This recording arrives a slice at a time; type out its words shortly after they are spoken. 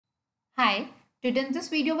Hi, today in this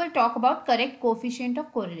video we'll talk about correct coefficient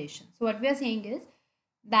of correlation. So what we are saying is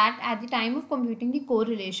that at the time of computing the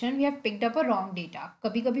correlation we have picked up a wrong data.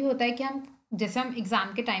 कभी कभी होता है कि हम जैसे हम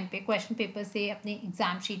exam के time पे क्वेश्चन पेपर से अपने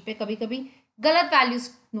एग्जाम शीट पे कभी कभी गलत वैल्यूज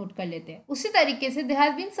नोट कर लेते हैं. उसी तरीके से there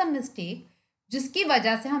has been some mistake जिसकी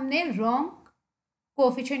वजह से हमने wrong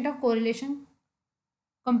coefficient of correlation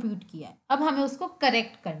compute किया है. अब हमें उसको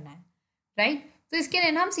करेक्ट करना है, राइट? तो इसके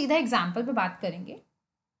लिए ना हम सीधा एग्जाम्पल पे बात करेंगे.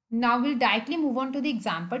 Now we'll directly move on to the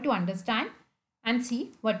example to understand and see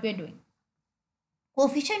what we are doing.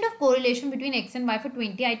 Coefficient of correlation between x and y for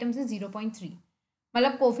 20 items is 0.3.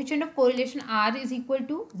 मतलब coefficient of correlation r is equal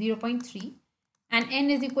to 0.3 and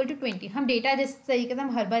n is equal to 20. हम data जिस तरीके से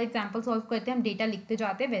हम हर बार example solve करते हैं हम data लिखते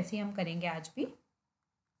जाते हैं वैसे ही हम करेंगे आज भी.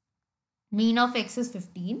 Mean of x is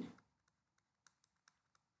 15,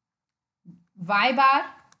 y bar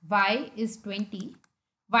y is 20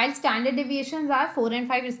 while standard deviations are 4 and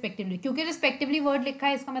 5 respectively. क्योंकि respectively वर्ड लिखा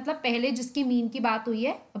है इसका मतलब पहले जिसकी मीन की बात हुई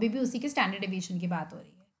है अभी भी उसी के स्टैंडर्ड डेविएशन की बात हो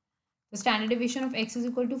रही है. तो standard deviation of x is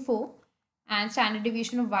equal to 4 and standard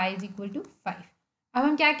deviation of y is equal to 5. अब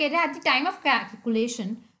हम क्या कह रहे हैं, at the time of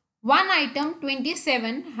calculation one item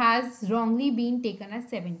 27 has wrongly been taken as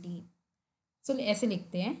 17. सो ऐसे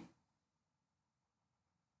लिखते हैं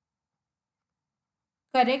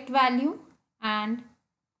correct value and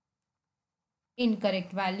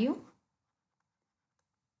incorrect value,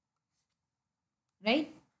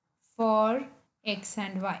 right, for x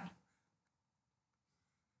and y.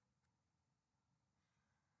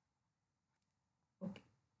 Okay,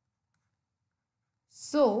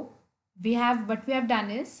 so we have what we have done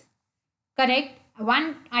is correct one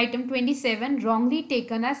item 27 wrongly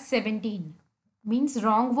taken as 17, means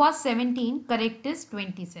wrong was 17, correct is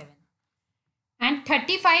 27, and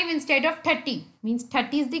 35 instead of 30 means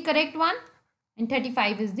 30 is the correct one and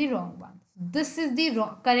 35 is the wrong one. This is the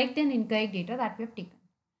correct and incorrect data that we have taken.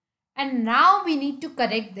 And now we need to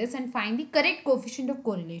correct this and find the correct coefficient of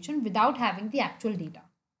correlation without having the actual data,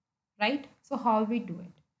 right? So how we do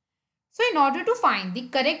it? So in order to find the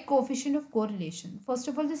correct coefficient of correlation, first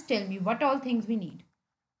of all, just tell me what all things we need.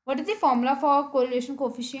 What is the formula for correlation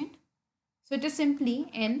coefficient? So it is simply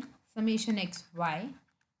n summation x y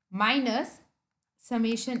minus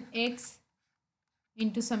summation x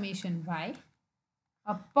into summation y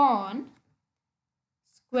upon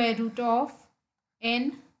square root of n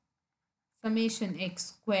summation x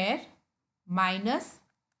square minus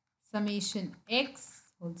summation x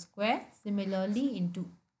whole square, similarly into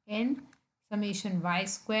n summation y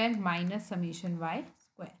square minus summation y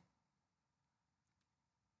square,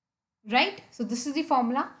 right? So this is the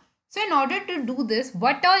formula. So in order to do this,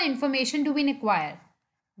 what all information do we require?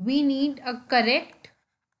 We need a correct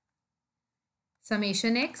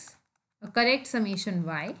summation x, a correct summation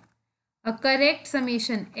y, a correct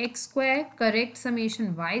summation x square, correct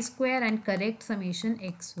summation y square, and correct summation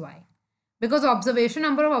xy. Because observation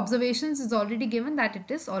number of observations is already given, that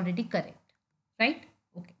it is already correct, right?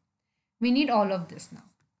 Okay. We need all of this now.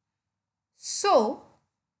 So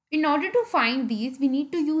in order to find these, we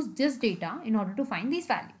need to use this data in order to find these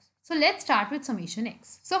values. So let's start with summation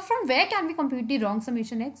x. So from where can we compute the wrong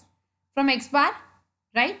summation x? From x bar,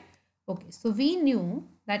 right? Okay, so we knew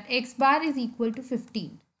that x bar is equal to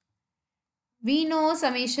 15. We know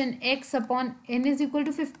summation x upon n is equal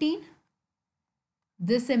to 15.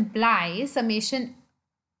 This implies summation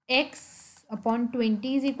x upon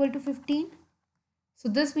 20 is equal to 15. So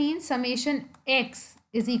this means summation x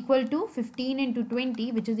is equal to 15 into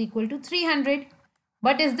 20, which is equal to 300.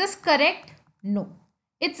 But is this correct? No,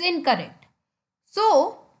 it's incorrect.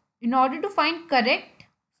 So in order to find correct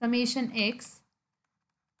summation x,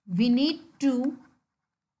 we need to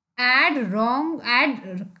add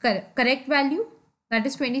correct value, that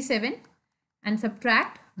is 27, and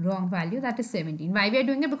subtract wrong value, that is 17. Why we are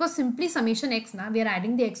doing it? Because simply summation x, now we are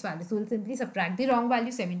adding the x value. So we'll simply subtract the wrong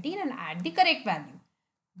value 17 and add the correct value.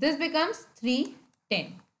 This becomes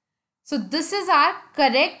 310. So this is our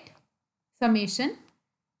correct summation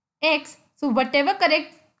x. So whatever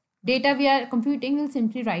correct data we are computing, we'll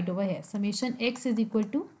simply write over here. Summation x is equal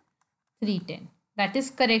to 310. That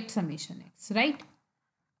is correct summation x, right?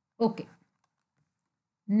 Okay.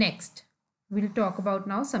 Next, we'll talk about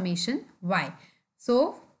now summation y.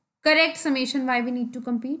 So correct summation y we need to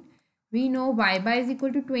compute. We know y bar is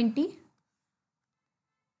equal to 20,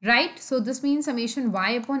 right? So this means summation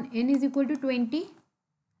y upon n is equal to 20,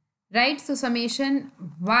 right? So summation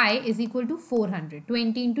y is equal to 400,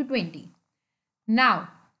 20 into 20. Now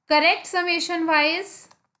correct summation y is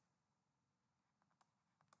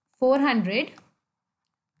 400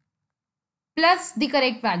 plus the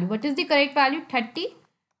correct value. What is the correct value? 30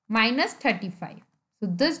 minus 35. So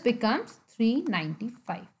this becomes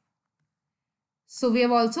 395. So we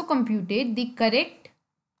have also computed the correct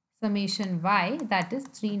summation y, that is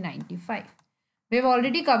 395. We have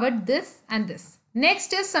already covered this and this.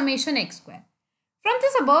 Next is summation x square. From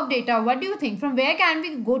this above data, what do you think? From where can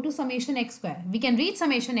we go to summation x square? We can reach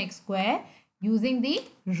summation x square using the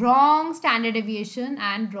wrong standard deviation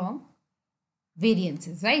and wrong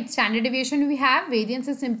variances, right? Standard deviation we have, variance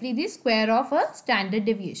is simply the square of a standard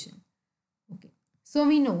deviation. Okay. So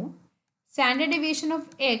we know standard deviation of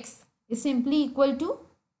x is simply equal to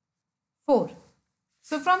 4.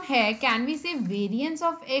 So from here, can we say variance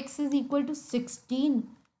of x is equal to 16,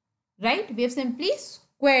 right? We have simply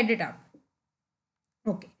squared it up.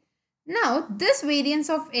 Okay. Now, this variance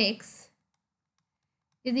of x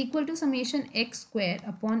is equal to summation x square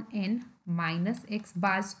upon n minus x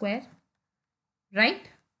bar square, right?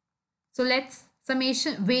 So, let's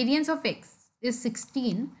summation variance of x is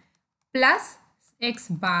 16 plus x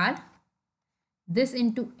bar. This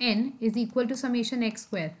into n is equal to summation x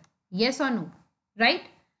square. Yes or no? Right?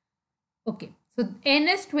 Okay. So, n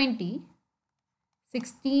is 20.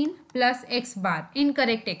 16 plus x bar,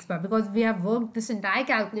 incorrect x bar, because we have worked this entire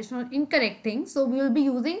calculation on incorrect things. So we will be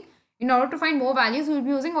using, in order to find more values, we will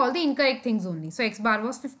be using all the incorrect things only. So x bar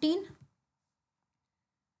was 15.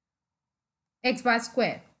 X bar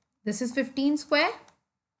square. This is 15 square.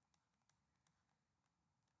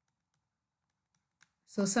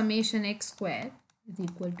 So summation x square is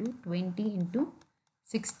equal to 20 into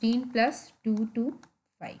 16 plus 2 to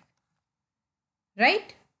 5.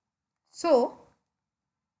 Right? So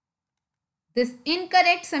this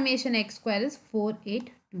incorrect summation x square is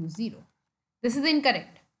 4820. This is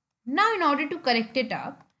incorrect. Now in order to correct it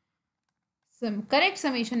up, some correct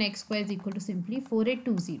summation x square is equal to simply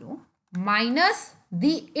 4820 minus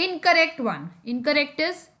the incorrect one. Incorrect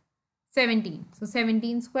is 17. So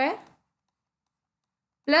 17 square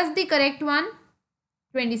plus the correct one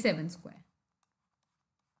 27 square.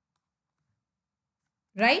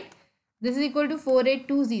 Right? This is equal to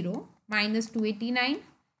 4820 minus 289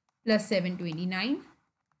 plus 729,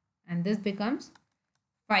 and this becomes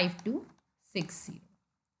 5260.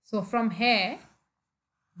 So from here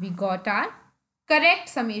we got our correct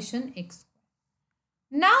summation x.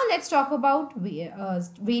 Now let's talk about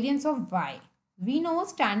variance of y. We know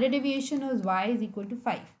standard deviation of y is equal to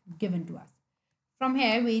 5 given to us. From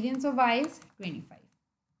here variance of y is 25.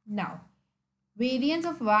 Now variance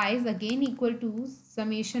of y is again equal to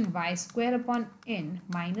summation y square upon n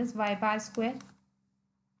minus y bar square.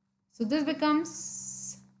 So this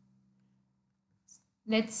becomes,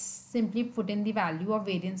 let's simply put in the value of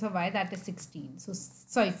variance of y, that is 16. So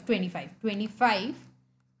sorry, 25. 25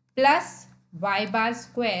 plus y bar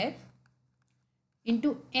square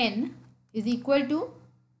into n is equal to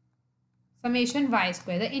summation y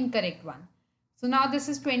square, the incorrect one. So now this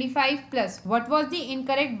is 25 plus, what was the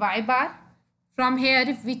incorrect y bar? From here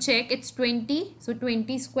if we check, it's 20. So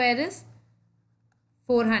 20 square is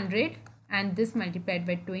 400. And this multiplied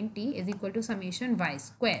by 20 is equal to summation y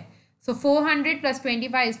square. So 400 plus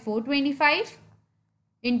 25 is 425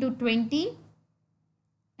 into 20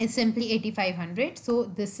 is simply 8500. So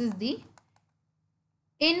this is the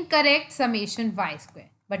incorrect summation y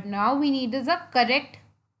square. But now we need is a correct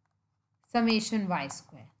summation y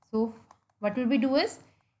square. So what will we do is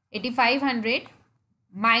 8500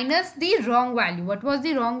 minus the wrong value. What was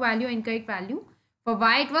the wrong value, incorrect value? For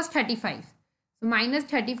y it was 35. So minus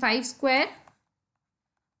 35 square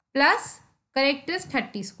plus correct is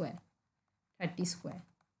 30 square. 30 square.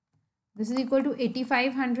 This is equal to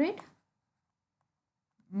 8500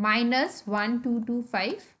 minus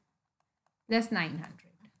 1225 plus 900.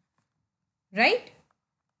 Right?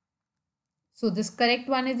 So this correct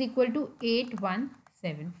one is equal to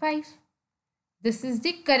 8175. This is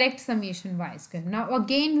the correct summation y square. Now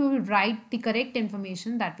again we will write the correct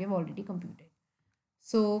information that we have already computed.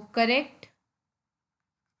 So correct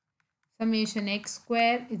summation x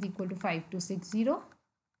square is equal to 5260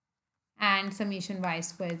 and summation y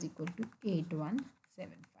square is equal to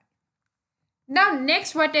 8175. Now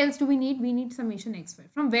next, what else do we need? We need summation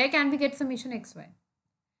xy. From where can we get summation xy?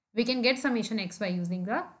 We can get summation xy using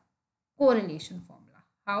the correlation formula.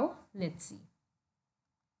 How? Let's see.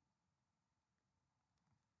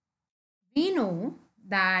 We know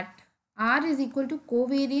that R is equal to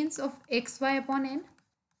covariance of xy upon n.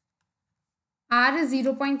 R is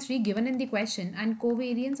 0.3 given in the question and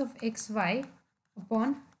covariance of xy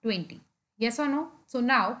upon 20. Yes or no? So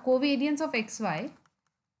now covariance of xy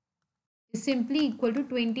is simply equal to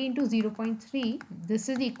 20 into 0.3. This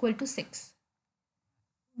is equal to 6.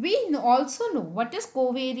 We also know what is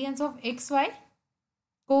covariance of xy.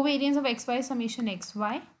 Covariance of xy summation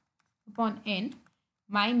xy upon n.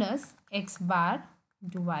 minus x bar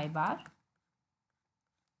into y bar.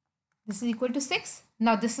 This is equal to 6.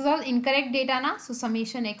 Now this is all incorrect data na. So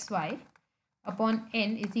summation xy upon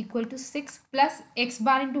n is equal to 6 plus x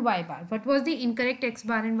bar into y bar. What was the incorrect x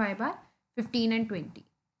bar and y bar? 15 and 20.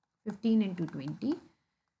 15 into 20.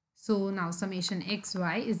 So now summation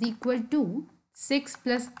xy is equal to 6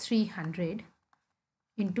 plus 300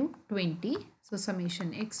 into 20. So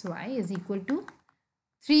summation xy is equal to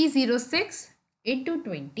 306 into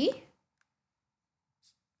 20.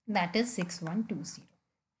 That is 6120.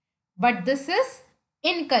 But this is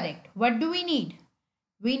incorrect. What do we need?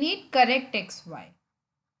 We need correct xy.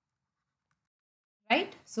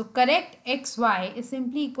 Right? So correct xy is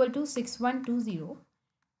simply equal to 6120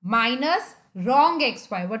 minus wrong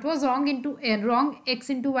xy. What was wrong into wrong x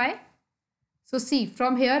into y? So see,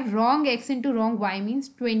 from here wrong x into wrong y means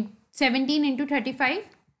 17 into 35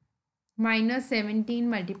 minus 17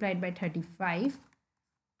 multiplied by 35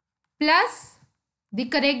 plus the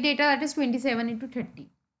correct data, that is 27 into 30.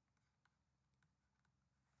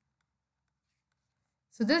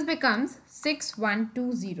 So this becomes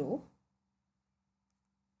 6120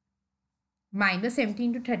 minus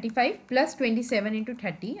 17 into 35 plus 27 into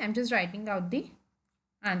 30. I'm just writing out the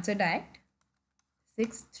answer direct.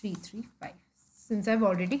 6335, since I've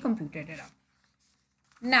already computed it out.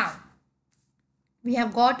 Now we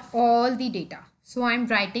have got all the data. So I'm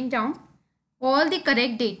writing down all the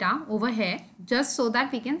correct data over here just so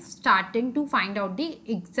that we can starting to find out the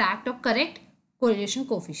exact or correct correlation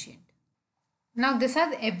coefficient. Now this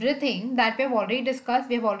has everything that we have already discussed.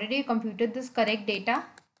 We have already computed this correct data,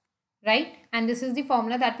 right? And this is the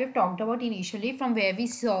formula that we've talked about initially, from where we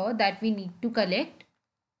saw that we need to collect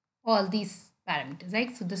all these parameters,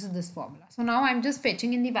 right? So this is this formula. So now I'm just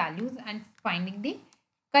fetching in the values and finding the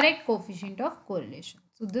correct coefficient of correlation.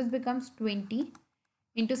 So this becomes 20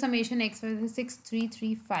 into summation x is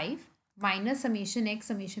 6335 minus summation x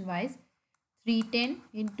summation y is 310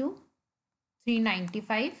 into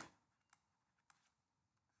 395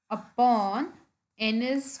 upon n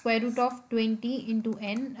is square root of 20 into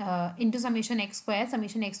n into summation x square.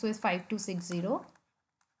 Summation x square is 5260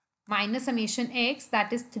 minus summation x,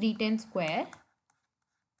 that is 310 square.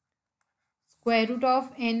 Square root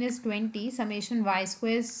of n is 20. Summation y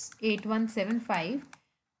square is 8175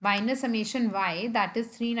 minus summation y, that is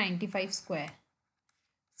 395 square.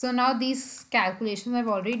 So now these calculations I've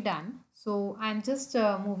already done. So I'm just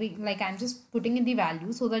I'm just putting in the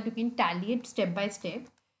value so that you can tally it step by step.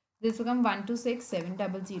 This will come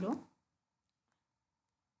 126700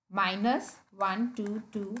 minus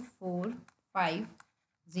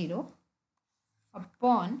 122,450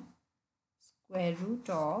 upon square root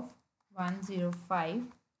of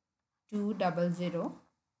 105,200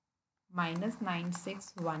 minus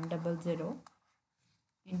 96100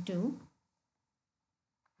 into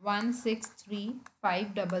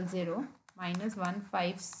 163,500 minus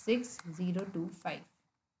 156,025.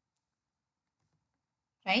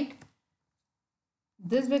 Right?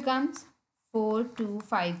 This becomes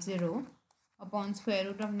 4250 upon square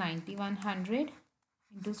root of 9100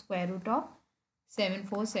 into square root of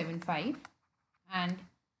 7475, and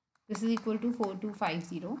this is equal to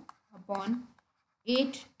 4250 upon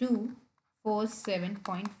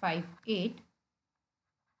 8247.58,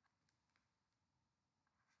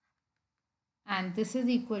 and this is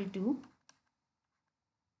equal to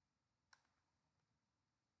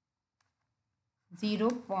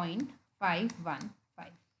 0.515.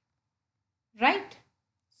 Right?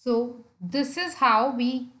 So this is how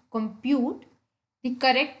we compute the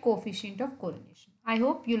correct coefficient of correlation. I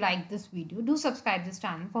hope you like this video. Do subscribe this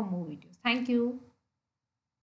channel for more videos. Thank you.